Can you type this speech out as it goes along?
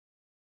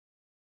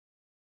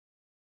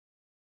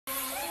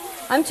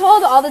I'm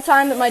told all the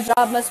time that my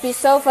job must be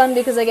so fun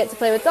because I get to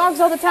play with dogs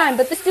all the time,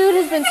 but this dude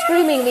has been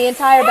screaming the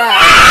entire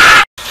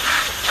battle.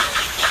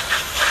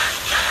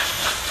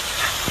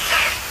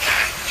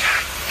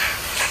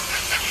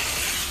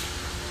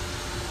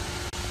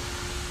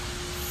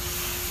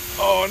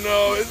 Oh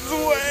no, it's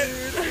wet!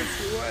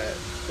 It's wet.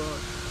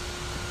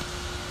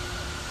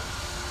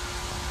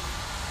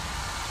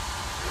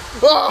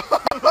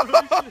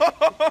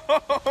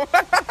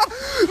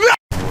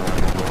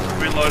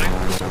 Reloading.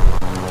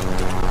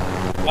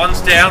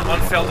 One's down,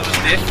 one fell to his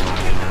death.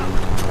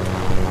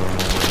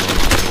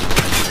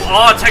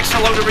 Oh, it takes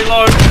so long to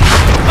reload.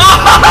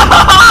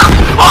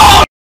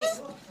 Oh!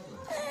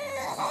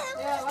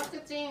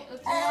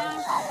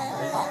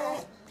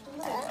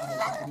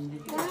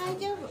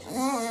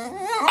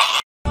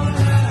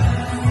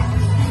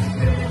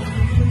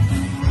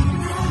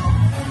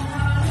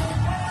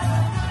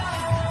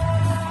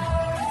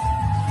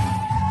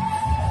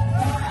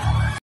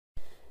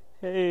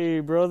 Hey,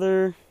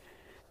 brother.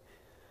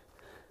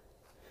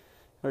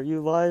 Are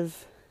you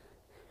live?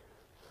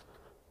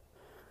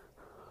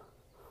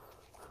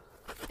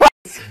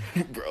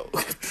 Bro.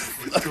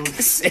 You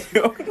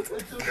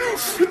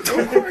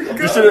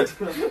should.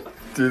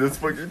 Dude, that's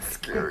fucking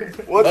scary.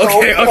 What the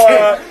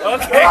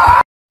fuck?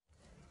 Okay.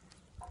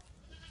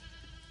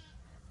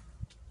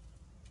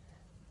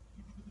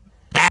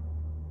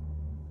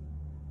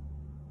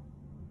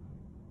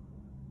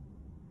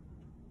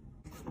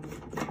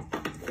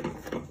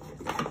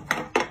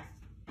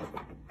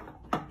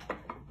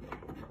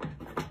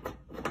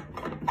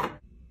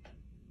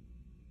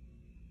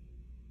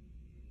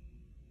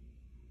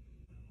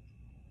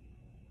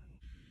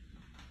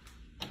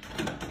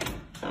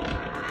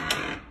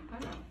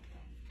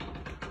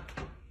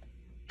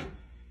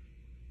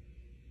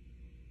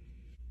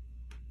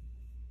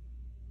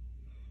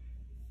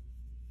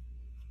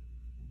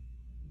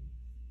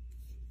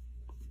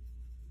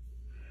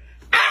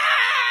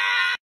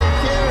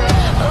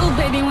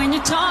 Baby, when you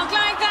talk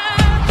like that,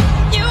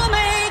 you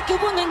make a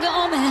woman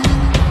go mad.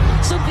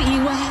 So be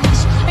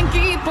wise and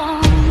keep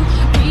on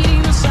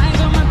reading the signs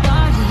on my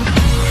body.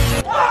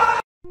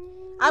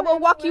 I will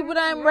walk you when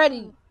I am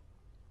ready.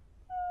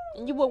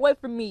 And you will wait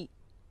for me.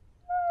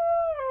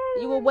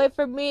 You will wait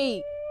for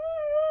me.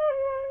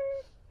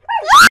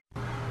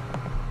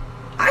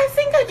 I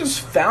think I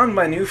just found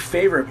my new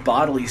favorite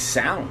bodily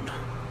sound.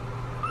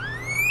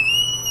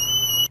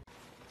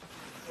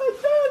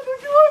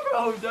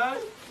 Oh, Dad.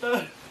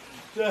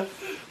 Dad.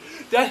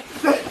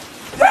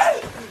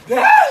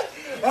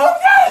 Oh,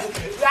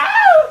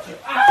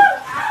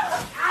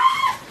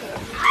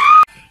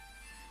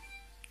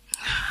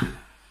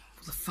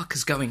 What the fuck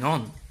is going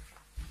on?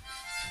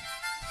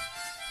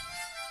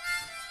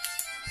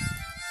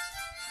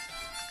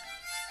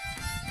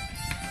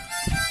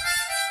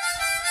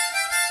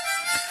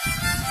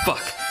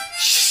 Fuck.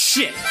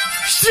 Shit!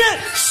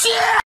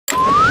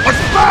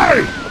 What's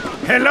fine?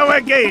 Hello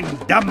again,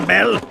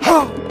 dumbbell.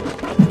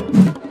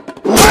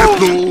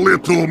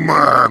 Little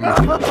man.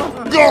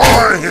 Go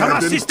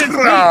ahead and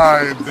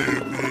try,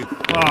 baby.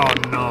 Oh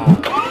no.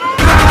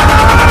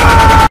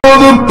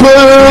 The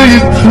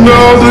pain,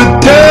 now the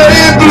day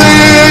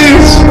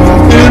bleeds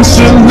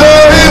into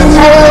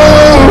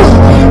nightfall.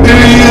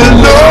 You're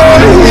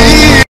not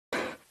here.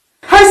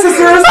 Hi,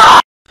 sisters!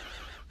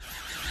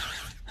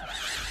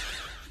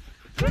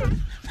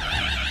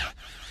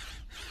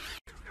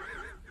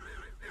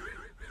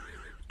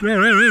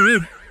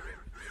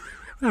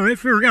 I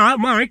forgot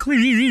my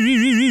cleats.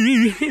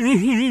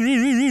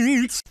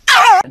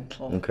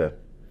 Okay.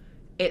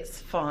 It's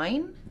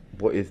fine.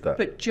 What is that?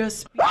 But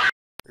just...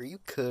 Are you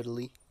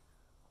cuddly?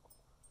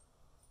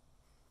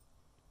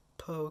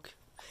 Poke.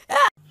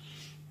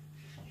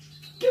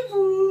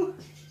 Giboo!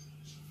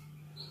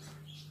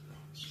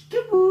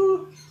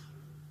 Giboo!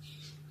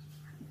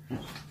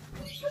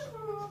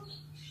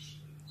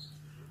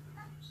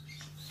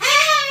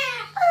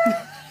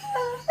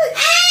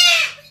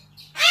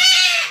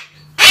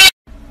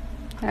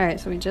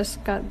 Alright, so we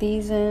just got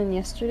these in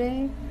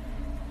yesterday.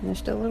 And they're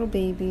still little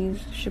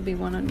babies. Should be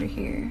one under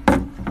here.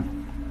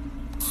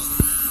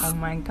 Oh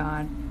my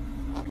god.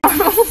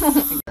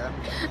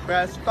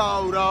 Press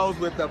photos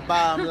with the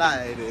bomb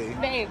lady.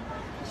 Babe.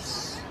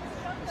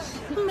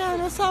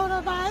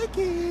 Minnesota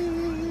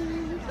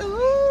Vikings.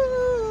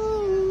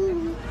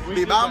 Ooh.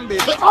 Bambi.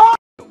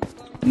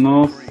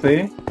 No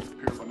sé.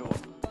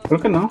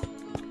 Creo que no.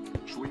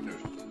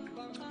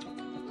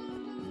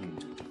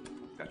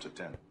 That's a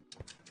 10.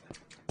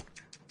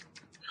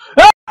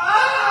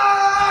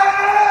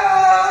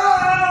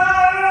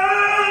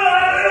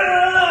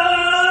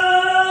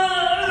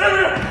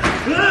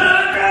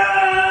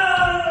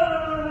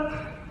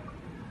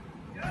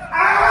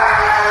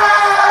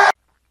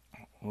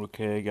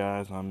 Okay,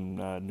 guys, I'm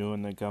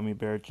doing the gummy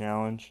bear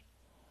challenge.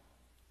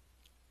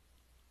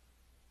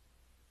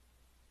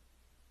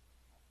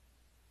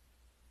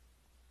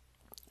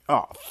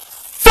 Oh,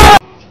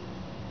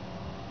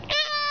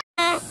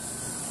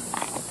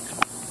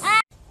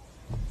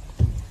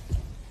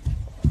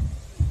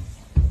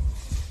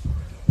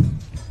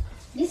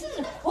 This is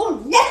a whole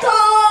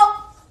letter!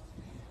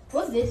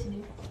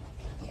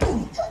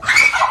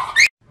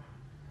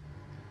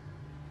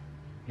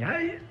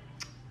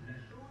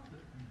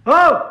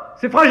 Oh,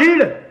 c'est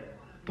fragile.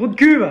 Trou de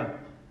cul, va.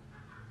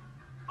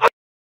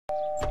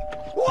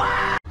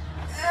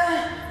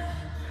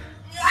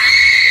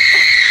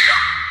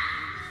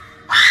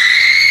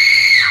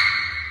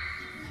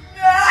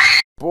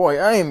 Boy,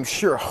 I am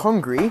sure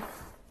hungry.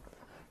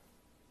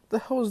 The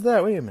hell is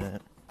that? Wait a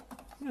minute.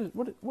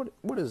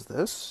 What is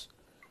this?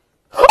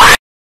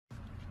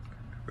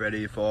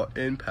 Ready for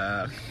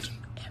impact.